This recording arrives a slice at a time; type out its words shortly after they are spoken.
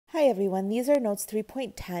everyone, these are notes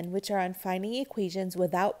 3.10, which are on finding equations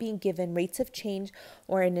without being given rates of change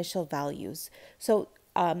or initial values. So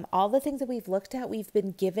all the things that we've looked at, we've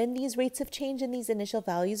been given these rates of change and these initial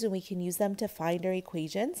values, and we can use them to find our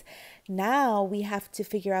equations. Now we have to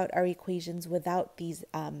figure out our equations without these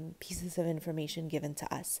pieces of information given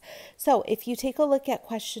to us. So if you take a look at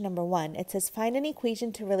question number 1, it says find an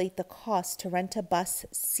equation to relate the cost to rent a bus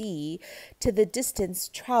C to the distance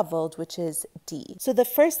traveled, which is D. So the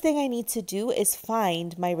first thing I need to do is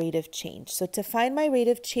find my rate of change. So to find my rate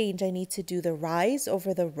of change, I need to do the rise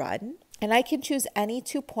over the run. And I can choose any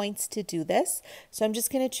 2 points to do this. So I'm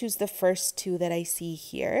just going to choose the first 2 that I see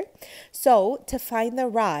here. So to find the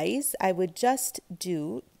rise, I would just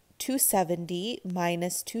do 270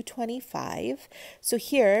 minus 225. So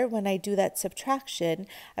here, when I do that subtraction,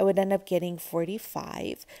 I would end up getting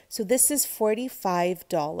 45. So this is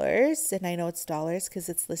 $45, and I know it's dollars because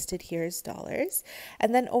it's listed here as dollars.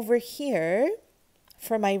 And then over here,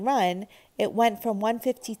 for my run, it went from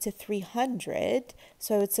 150 to 300.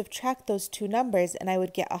 So I would subtract those 2 numbers and I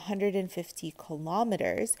would get 150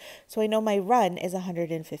 kilometers. So I know my run is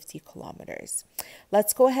 150 kilometers.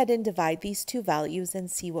 Let's go ahead and divide these 2 values and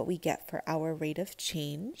see what we get for our rate of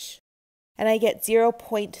change. And I get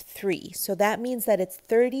 0.3. So that means that it's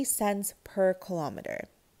 30 cents per kilometer.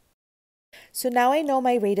 So now I know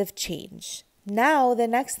my rate of change. Now, the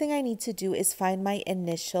next thing I need to do is find my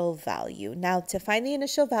initial value. Now, to find the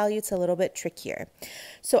initial value, it's a little bit trickier.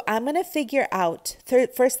 So I'm going to figure out,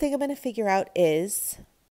 first thing I'm going to figure out is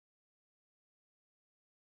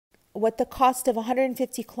what the cost of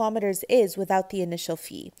 150 kilometers is without the initial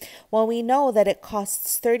fee. Well, we know that it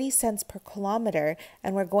costs 30 cents per kilometer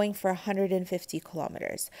and we're going for 150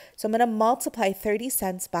 kilometers. So I'm going to multiply 30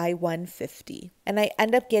 cents by 150 and I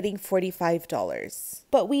end up getting $45.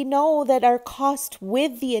 But we know that our cost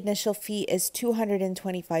with the initial fee is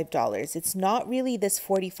 $225. It's not really this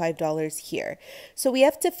 $45 here. So we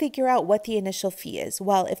have to figure out what the initial fee is.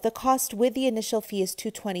 Well, if the cost with the initial fee is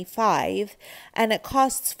 $225 and it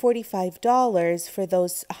costs $45 for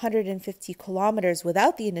those 150 kilometers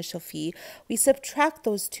without the initial fee, we subtract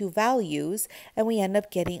those 2 values and we end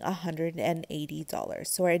up getting $180.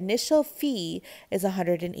 So our initial fee is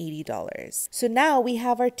 $180. So now we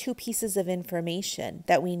have our 2 pieces of information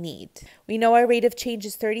that we need. We know our rate of change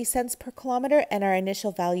is 30 cents per kilometer and our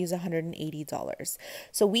initial value is $180.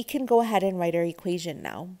 So we can go ahead and write our equation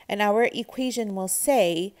now. And our equation will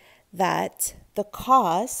say that the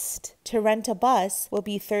cost to rent a bus will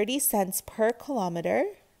be 30 cents per kilometer.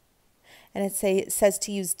 And it says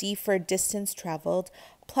to use D for distance traveled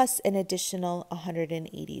plus an additional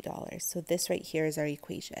 $180. So this right here is our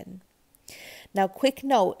equation. Now, quick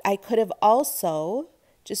note, I could have also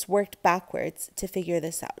just worked backwards to figure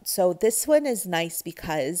this out. So this one is nice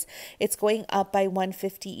because it's going up by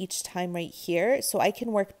 150 each time right here. So I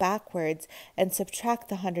can work backwards and subtract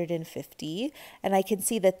the 150 and I can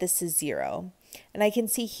see that this is 0. And I can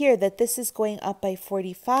see here that this is going up by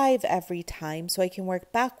 45 every time. So I can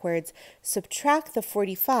work backwards, subtract the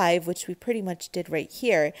 45, which we pretty much did right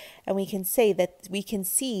here. And we can see that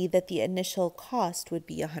the initial cost would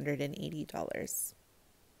be $180.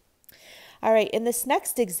 All right, in this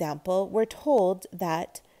next example, we're told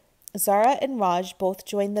that Zara and Raj both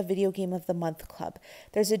joined the Video Game of the Month Club.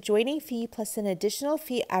 There's a joining fee plus an additional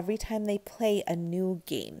fee every time they play a new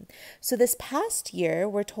game. So this past year,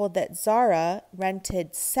 we're told that Zara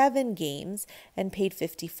rented 7 games and paid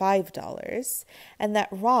 $55, and that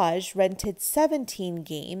Raj rented 17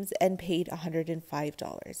 games and paid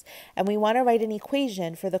 $105. And we want to write an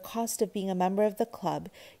equation for the cost of being a member of the club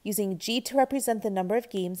using G to represent the number of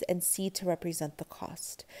games and C to represent the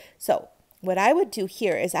cost. So what I would do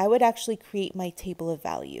here is I would actually create my table of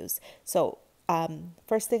values. So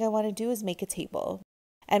first thing I want to do is make a table.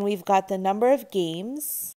 And we've got the number of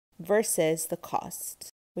games versus the cost,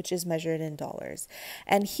 which is measured in dollars.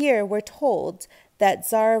 And here we're told that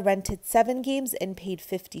Zara rented 7 games and paid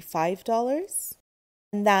 $55.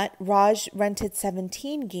 And that Raj rented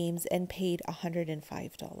 17 games and paid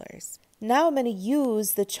 $105. Now I'm going to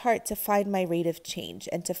use the chart to find my rate of change.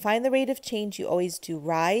 And to find the rate of change, you always do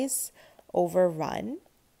rise over run.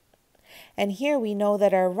 And here we know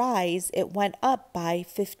that our rise, it went up by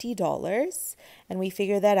 $50. And we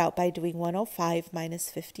figure that out by doing 105 minus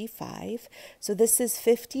 55. So this is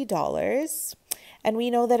 $50. And we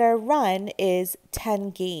know that our run is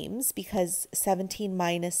 10 games because 17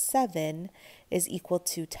 minus 7 is equal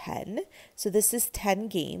to 10. So this is 10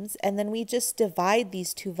 games. And then we just divide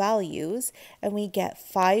these 2 values and we get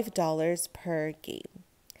 $5 per game.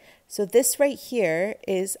 So this right here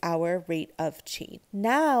is our rate of change.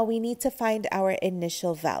 Now we need to find our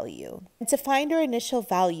initial value. And to find our initial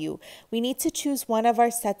value, we need to choose one of our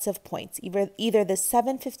sets of points, either the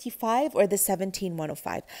 755 or the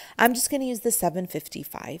 17105. I'm just going to use the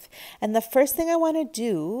 755. And the first thing I want to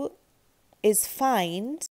do is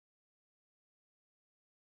find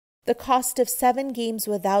the cost of 7 games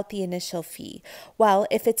without the initial fee. Well,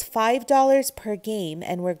 if it's $5 per game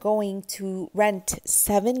and we're going to rent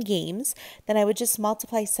 7 games, then I would just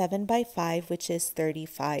multiply 7 by 5, which is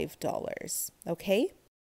 $35. Okay?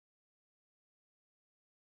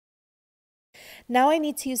 Now I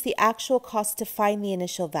need to use the actual cost to find the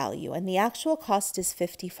initial value, and the actual cost is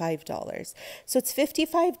 $55. So it's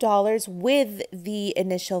 $55 with the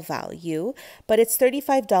initial value, but it's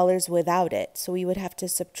 $35 without it. So we would have to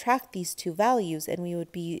subtract these two values, and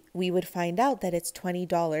we would find out that it's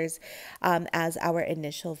 $20 as our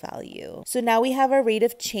initial value. So now we have our rate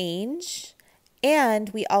of change. And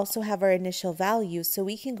we also have our initial value, so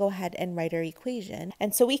we can go ahead and write our equation.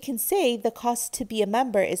 And so we can say the cost to be a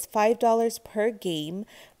member is $5 per game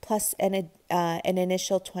plus an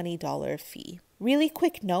initial $20 fee. Really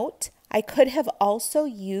quick note, I could have also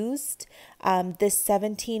used this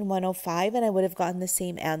 17105 and I would have gotten the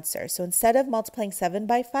same answer. So instead of multiplying 7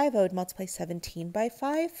 by 5, I would multiply 17 by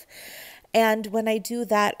 5. And when I do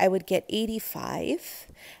that, I would get 85.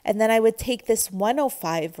 And then I would take this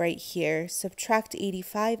 105 right here, subtract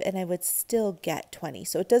 85, and I would still get 20.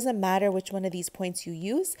 So it doesn't matter which one of these points you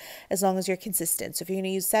use, as long as you're consistent. So if you're going to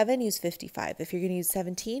use 7, use 55. If you're going to use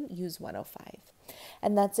 17, use 105.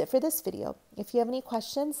 And that's it for this video. If you have any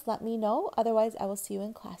questions, let me know. Otherwise, I will see you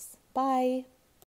in class. Bye.